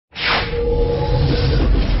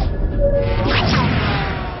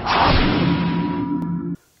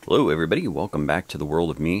Hello everybody, welcome back to the World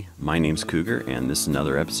of Me. My name's Cougar and this is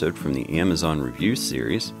another episode from the Amazon review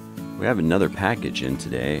series. We have another package in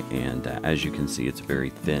today and as you can see it's very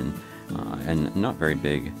thin and not very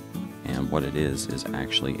big, and what it is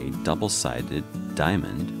actually a double-sided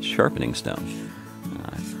diamond sharpening stone.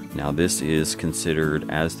 Now this is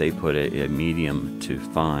considered, as they put it, a medium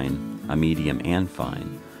and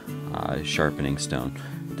fine sharpening stone.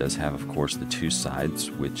 It does have, of course, the two sides,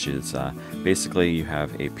 which is basically you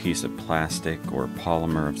have a piece of plastic or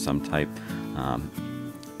polymer of some type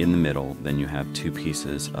in the middle, then you have two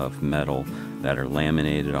pieces of metal that are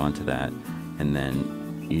laminated onto that, and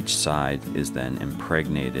then each side is then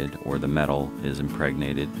impregnated, or the metal is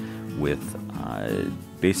impregnated with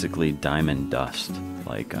basically diamond dust,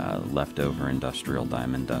 like leftover industrial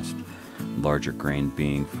diamond dust. Larger grain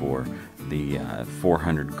being for the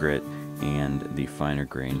 400 grit and the finer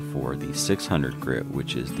grain for the 600 grit,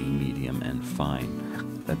 which is the medium and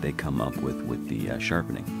fine that they come up with the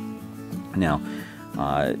sharpening. Now,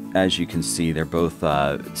 as you can see, they're both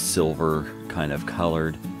silver kind of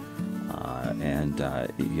colored, and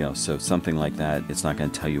you know, so something like that, it's not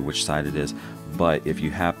going to tell you which side it is, but if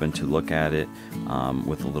you happen to look at it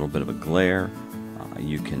with a little bit of a glare,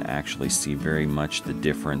 you can actually see very much the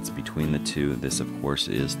difference between the two. This, of course,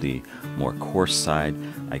 is the more coarse side.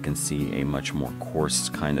 I can see a much more coarse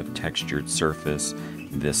kind of textured surface.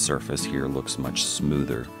 This surface here looks much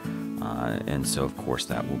smoother, and so, of course,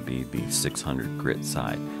 that will be the 600 grit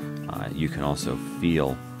side. You can also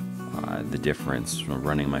feel the difference from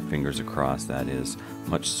running my fingers across. That is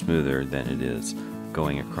much smoother than it is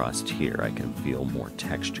going across here. I can feel more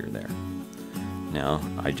texture there. Now,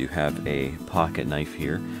 I do have a pocket knife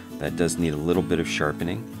here that does need a little bit of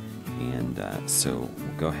sharpening, and so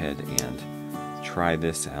we'll go ahead and try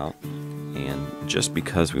this out. And just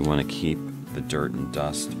because we want to keep the dirt and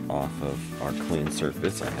dust off of our clean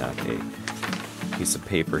surface, I have a piece of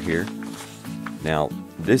paper here. Now,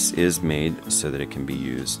 this is made so that it can be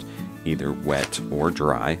used either wet or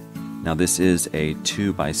dry. Now, this is a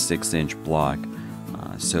 2 by 6 inch block,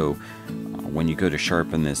 so when you go to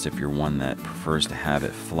sharpen this, if you're one that prefers to have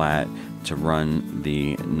it flat, to run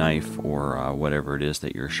the knife or whatever it is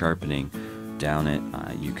that you're sharpening down it,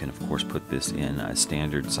 you can of course put this in a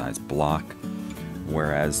standard size block.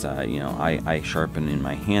 Whereas you know, I sharpen in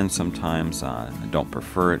my hand sometimes. I don't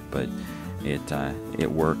prefer it, but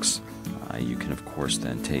it works. You can of course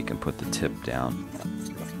then take and put the tip down.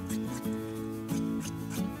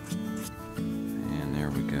 And there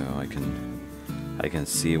we go. I can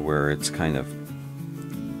see where it's kind of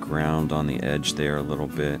ground on the edge there a little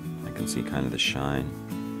bit. I can see kind of the shine.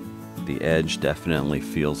 The edge definitely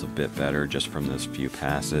feels a bit better just from those few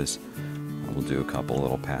passes. We'll do a couple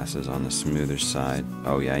little passes on the smoother side.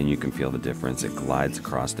 Oh yeah, and you can feel the difference. It glides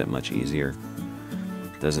across it much easier.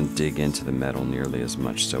 Doesn't dig into the metal nearly as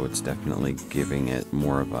much, so it's definitely giving it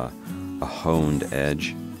more of a honed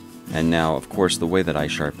edge. And now, of course, the way that I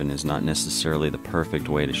sharpen is not necessarily the perfect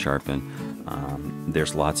way to sharpen.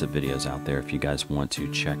 There's lots of videos out there if you guys want to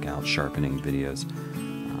check out sharpening videos.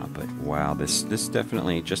 But wow, this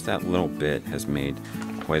definitely, just that little bit has made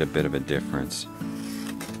quite a bit of a difference.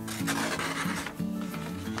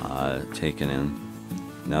 Taken in.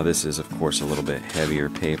 Now this is, of course, a little bit heavier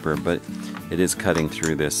paper, but it is cutting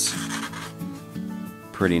through this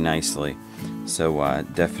pretty nicely. So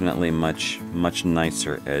definitely much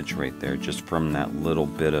nicer edge right there, just from that little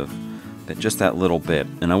bit of, just that little bit.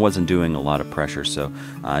 And I wasn't doing a lot of pressure, so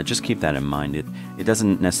just keep that in mind. It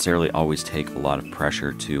doesn't necessarily always take a lot of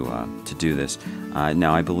pressure to do this.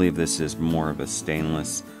 Now I believe this is more of a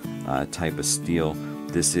stainless type of steel.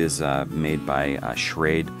 This is made by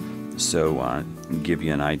Schrade, so give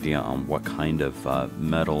you an idea on what kind of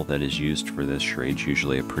metal that is used for this. Schrade's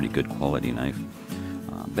usually a pretty good quality knife.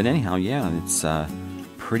 But anyhow, yeah, it's a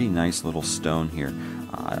pretty nice little stone here.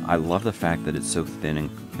 I love the fact that it's so thin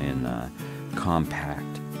and compact.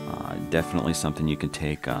 Definitely something you could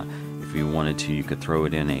take, if you wanted to. You could throw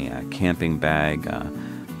it in a camping bag.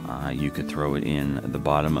 You could throw it in the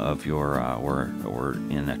bottom of your, or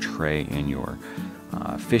in a tray in your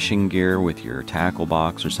fishing gear with your tackle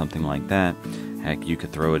box or something like that. Heck, you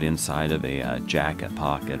could throw it inside of a jacket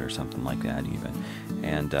pocket or something like that even.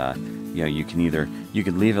 And you know, you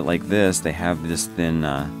could leave it like this. They have this thin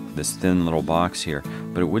little box here,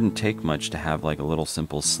 but it wouldn't take much to have like a little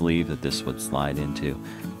simple sleeve that this would slide into.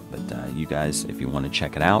 But you guys, if you want to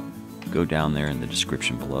check it out, go down there in the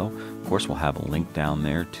description below. Of course, we'll have a link down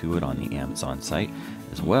there to it on the Amazon site.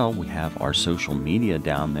 As well, we have our social media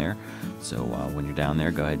down there, so when you're down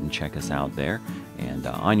there, go ahead and check us out there. And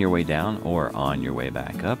on your way down or on your way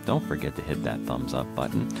back up, don't forget to hit that thumbs up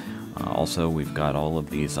button. Also, we've got all of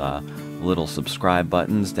these little subscribe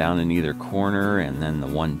buttons down in either corner, and then the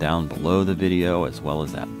one down below the video, as well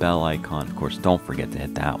as that bell icon. Of course, don't forget to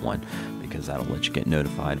hit that one, because that'll let you get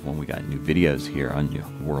notified when we got new videos here on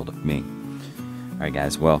World of Me. Alright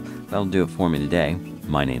guys, well, that'll do it for me today.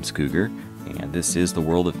 My name's Cougar, and this is the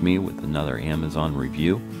World of Me with another Amazon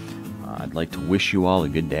review. I'd like to wish you all a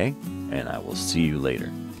good day, and I will see you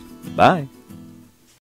later. Bye!